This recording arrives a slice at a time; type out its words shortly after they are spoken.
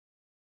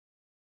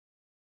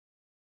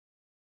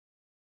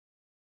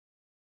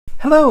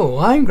Hello,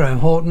 I'm Graham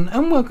Horton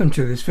and welcome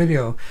to this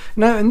video.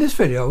 Now in this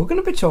video we're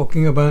going to be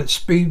talking about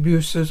speed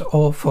boosters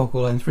or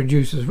focal length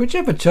reducers,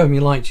 whichever term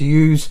you like to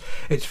use,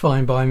 it's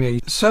fine by me.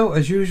 So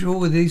as usual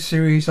with these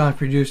series I've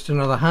produced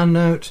another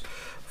handout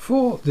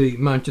for the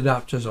mount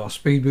adapters or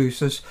speed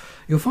boosters.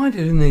 You'll find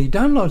it in the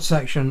download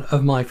section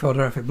of my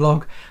photographic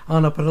blog,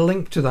 and I'll put a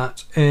link to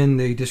that in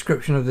the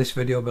description of this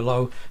video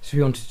below, so if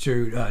you wanted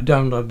to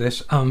download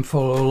this and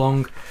follow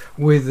along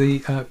with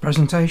the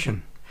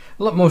presentation.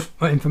 A lot more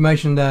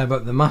information there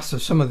about the maths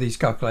of some of these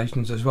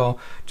calculations as well,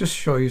 just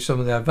to show you some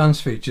of the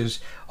advanced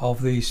features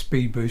of the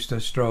speed booster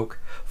stroke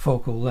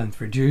focal length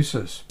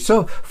reducers.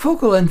 So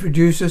focal length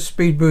reducers,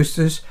 speed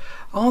boosters,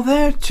 are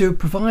there to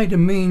provide a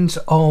means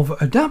of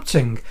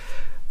adapting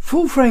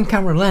full frame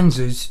camera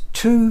lenses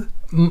to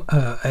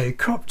a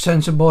cropped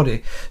sensor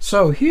body.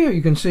 So here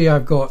you can see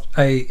I've got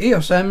a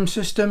EOS M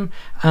system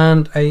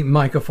and a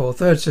Micro Four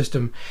Thirds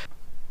system.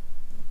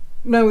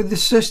 Now with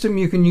this system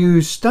you can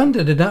use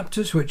standard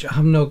adapters which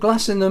have no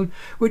glass in them,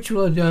 which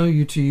will allow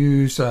you to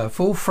use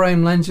full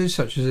frame lenses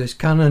such as this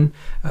Canon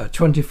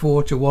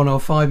 24 to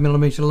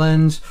 105mm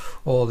lens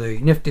or the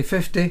Nifty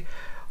 50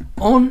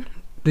 on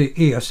the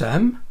EOS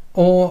M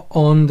or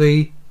on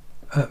the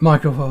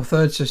Micro Four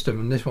Thirds system,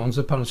 and this one's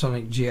the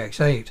Panasonic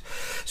GX8.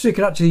 So you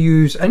can actually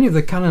use any of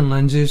the Canon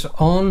lenses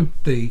on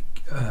the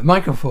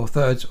Micro Four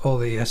Thirds or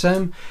the EOS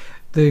M.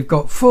 They've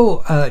got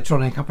full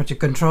electronic aperture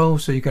control,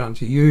 so you can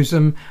actually use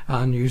them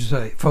and use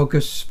a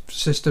focus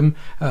system.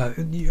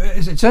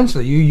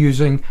 Essentially you're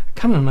using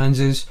Canon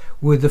lenses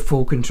with the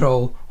full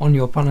control on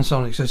your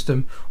Panasonic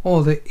system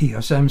or the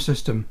EOS M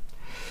system.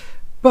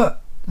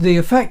 But the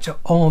effect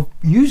of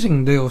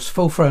using those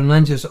full frame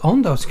lenses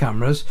on those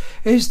cameras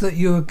is that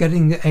you're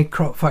getting a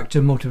crop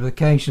factor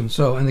multiplication.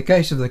 So in the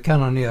case of the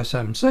Canon EOS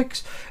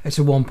M6 it's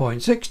a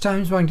 1.6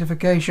 times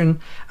magnification,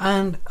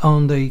 and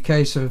on the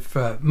case of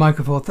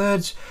Micro Four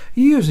Thirds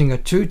you're using a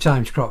 2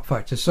 times crop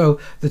factor. So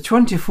the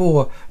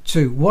 24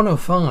 to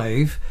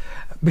 105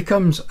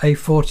 becomes a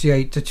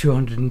 48 to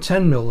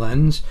 210mm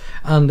lens,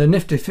 and the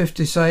Nifty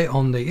 50 say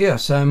on the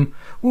EOS M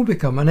will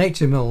become an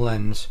 80mm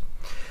lens.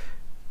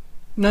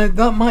 Now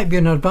that might be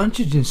an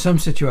advantage in some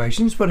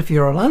situations, but if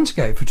you're a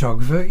landscape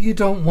photographer you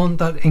don't want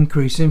that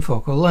increase in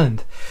focal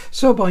length.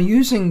 So by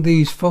using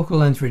these focal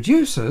length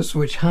reducers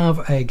which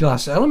have a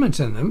glass element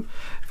in them,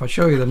 if I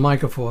show you the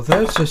Micro Four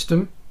Thirds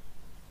system,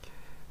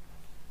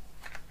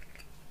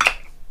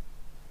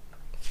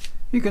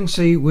 you can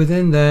see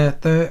within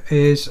there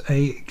is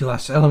a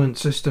glass element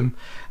system,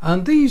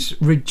 and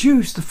these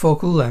reduce the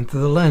focal length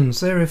of the lens.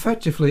 They're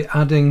effectively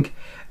adding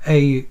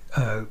a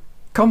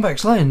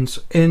convex lens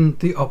in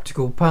the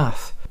optical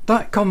path.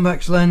 That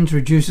convex lens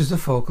reduces the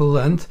focal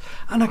length,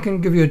 and I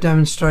can give you a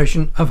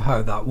demonstration of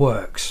how that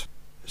works.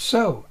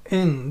 So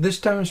in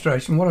this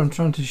demonstration what I'm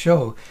trying to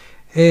show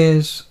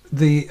is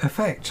the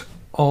effect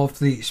of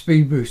the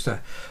speed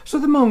booster. So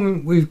at the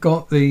moment we've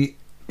got the,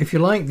 if you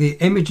like, the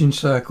imaging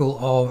circle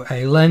of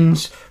a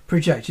lens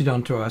projected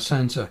onto our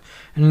sensor,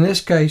 and in this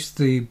case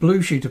the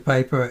blue sheet of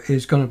paper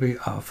is going to be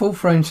our full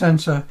frame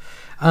sensor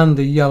and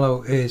the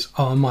yellow is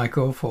our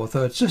Micro Four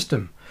Thirds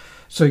system.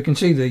 So you can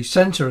see the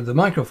sensor of the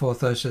Micro Four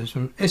Thirds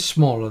system is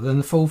smaller than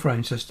the full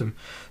frame system.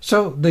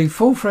 So the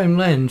full frame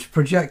lens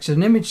projects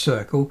an image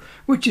circle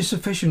which is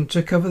sufficient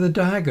to cover the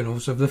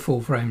diagonals of the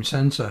full frame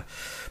sensor.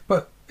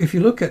 But if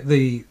you look at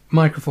the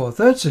Micro Four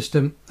Thirds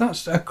system,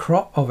 that's a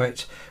crop of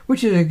it,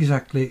 which is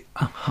exactly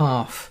a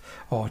half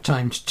or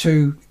times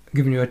 2,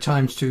 giving you a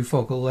times 2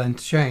 focal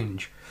length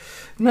change.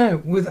 Now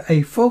with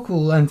a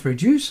focal length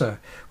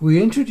reducer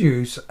we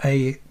introduce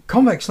a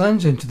convex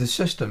lens into the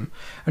system,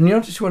 and you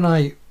notice when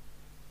I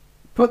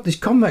put this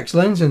convex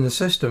lens in the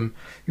system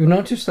you'll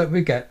notice that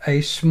we get a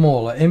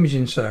smaller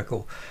imaging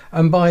circle,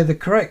 and by the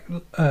correct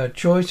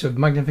choice of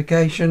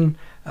magnification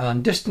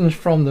and distance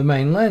from the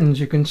main lens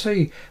you can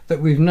see that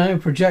we've now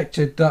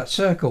projected that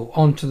circle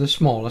onto the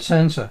smaller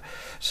sensor.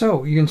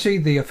 So you can see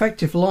the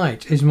effective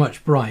light is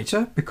much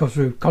brighter because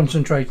we're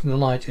concentrating the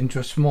light into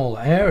a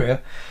smaller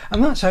area,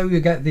 and that's how you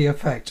get the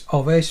effect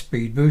of a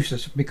speed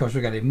booster, because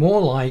we're getting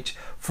more light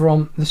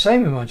from the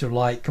same amount of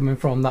light coming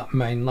from that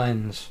main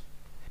lens.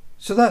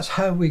 So that's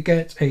how we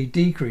get a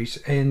decrease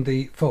in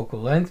the focal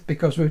length,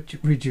 because we've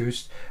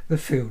reduced the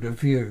field of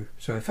view.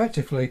 So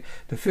effectively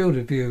the field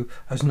of view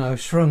has now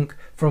shrunk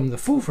from the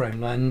full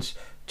frame lens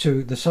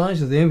to the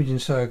size of the imaging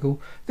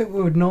circle that we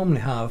would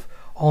normally have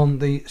on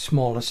the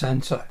smaller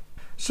sensor.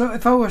 So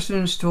if I was to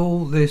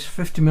install this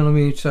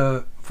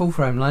 50mm full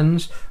frame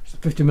lens,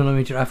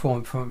 50mm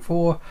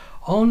f1.4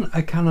 on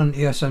a Canon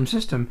EOS M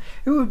system,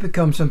 it would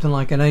become something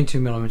like an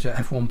 80mm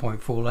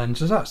f1.4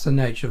 lens, as that's the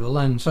nature of the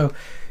lens. So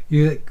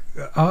you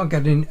are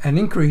getting an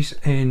increase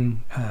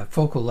in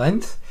focal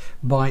length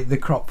by the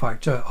crop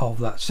factor of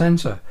that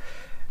sensor.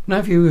 Now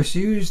if you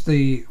use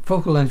the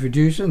focal length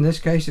reducer, in this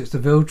case it's the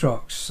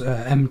Viltrox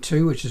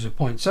M2, which is a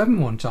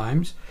 0.71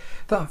 times,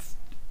 that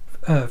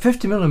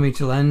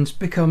 50mm lens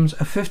becomes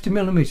a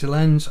 50mm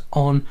lens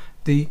on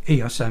the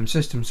EOS M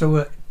system. So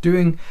we're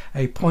doing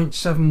a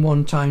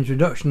 0.71 times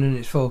reduction in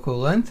its focal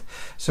length.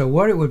 So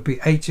where it would be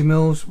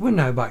 80mm, we're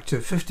now back to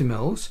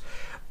 50mm.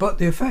 But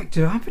the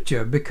effective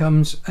aperture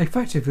becomes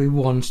effectively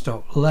one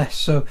stop less.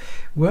 So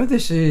where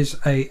this is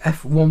a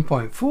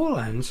f1.4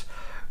 lens,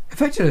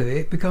 effectively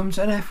it becomes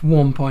an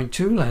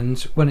f1.2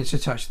 lens when it's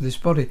attached to this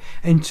body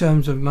in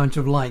terms of amount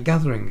of light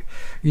gathering.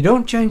 You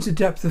don't change the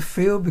depth of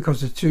field because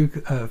the two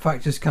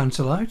factors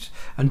cancel out,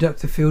 and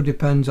depth of field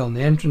depends on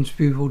the entrance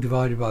pupil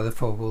divided by the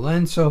focal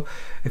length. So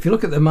if you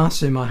look at the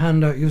maths in my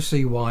handout, you'll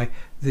see why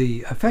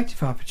the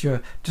effective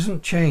aperture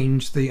doesn't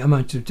change the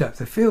amount of depth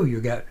of field you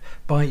get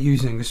by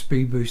using a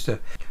speed booster.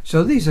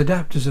 So these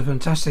adapters are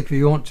fantastic if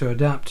you want to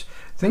adapt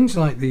things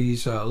like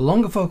these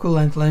longer focal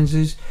length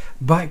lenses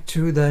back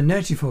to their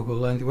native focal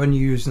length when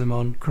you use them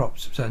on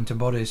cropped center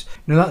bodies.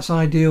 Now that's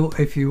ideal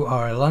if you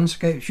are a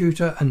landscape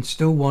shooter and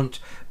still want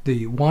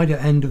the wider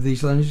end of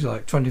these lenses,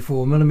 like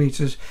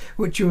 24mm,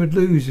 which you would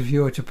lose if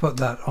you were to put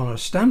that on a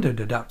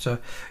standard adapter.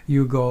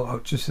 You go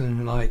up to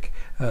something like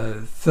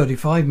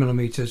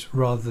 35mm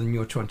rather than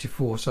your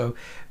 24. So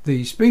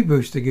the speed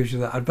booster gives you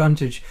that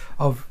advantage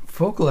of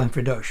focal length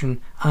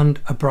reduction and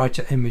a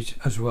brighter image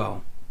as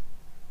well.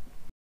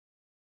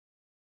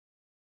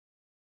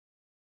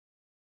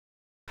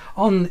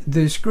 On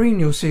the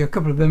screen you'll see a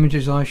couple of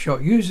images I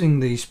shot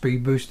using the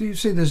speed booster. You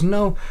see there's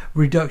no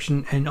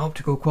reduction in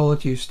optical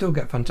quality. You still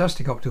get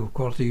fantastic optical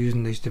quality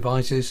using these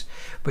devices,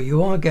 but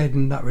you are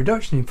getting that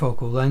reduction in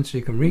focal length, so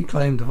you can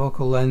reclaim the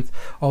focal length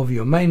of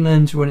your main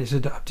lens when it's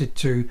adapted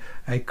to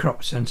a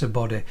crop sensor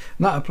body.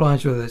 And that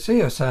applies whether it's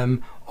EOS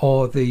M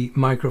or the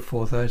Micro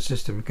Four Thirds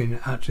system. You can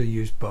actually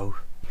use both.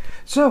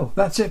 So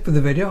that's it for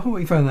the video. I hope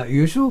you found that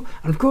useful,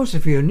 and of course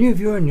if you're a new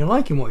viewer and you're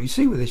liking what you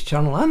see with this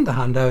channel and the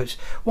handouts,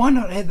 why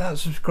not hit that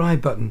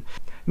subscribe button.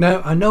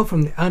 Now I know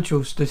from the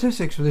actual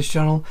statistics for this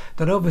channel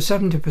that over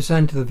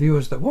 70% of the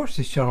viewers that watch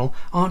this channel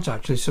aren't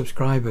actually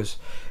subscribers.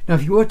 Now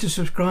if you were to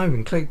subscribe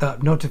and click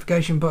that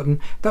notification button,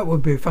 that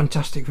would be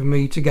fantastic for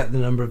me to get the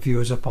number of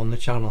viewers up on the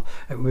channel.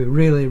 It would be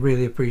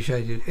really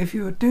appreciated if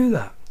you would do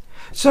that.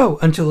 So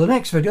until the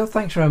next video,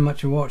 thanks very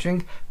much for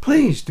watching.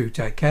 Please do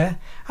take care,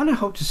 and I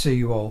hope to see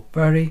you all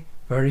very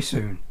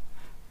soon.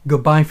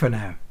 Goodbye for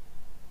now.